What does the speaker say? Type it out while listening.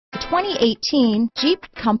2018 Jeep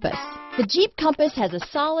Compass. The Jeep Compass has a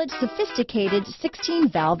solid, sophisticated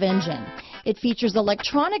 16-valve engine. It features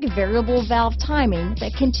electronic variable valve timing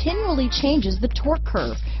that continually changes the torque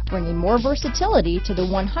curve, bringing more versatility to the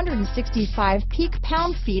 165 peak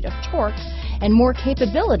pound-feet of torque and more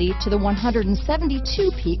capability to the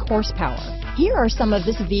 172 peak horsepower. Here are some of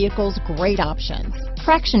this vehicle's great options: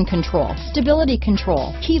 traction control, stability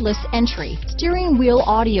control, keyless entry, steering wheel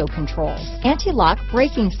audio controls, anti-lock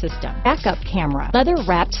braking system, backup camera,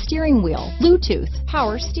 leather-wrapped steering wheel, Bluetooth,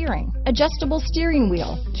 power steering, adjustable steering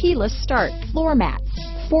wheel, keyless start, floor mats,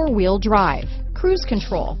 four-wheel drive, cruise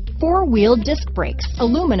control, four-wheel disc brakes,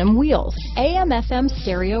 aluminum wheels, AM/FM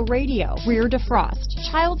stereo radio, rear defrost,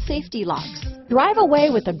 child safety locks. Drive away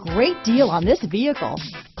with a great deal on this vehicle.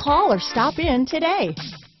 Call or stop in today.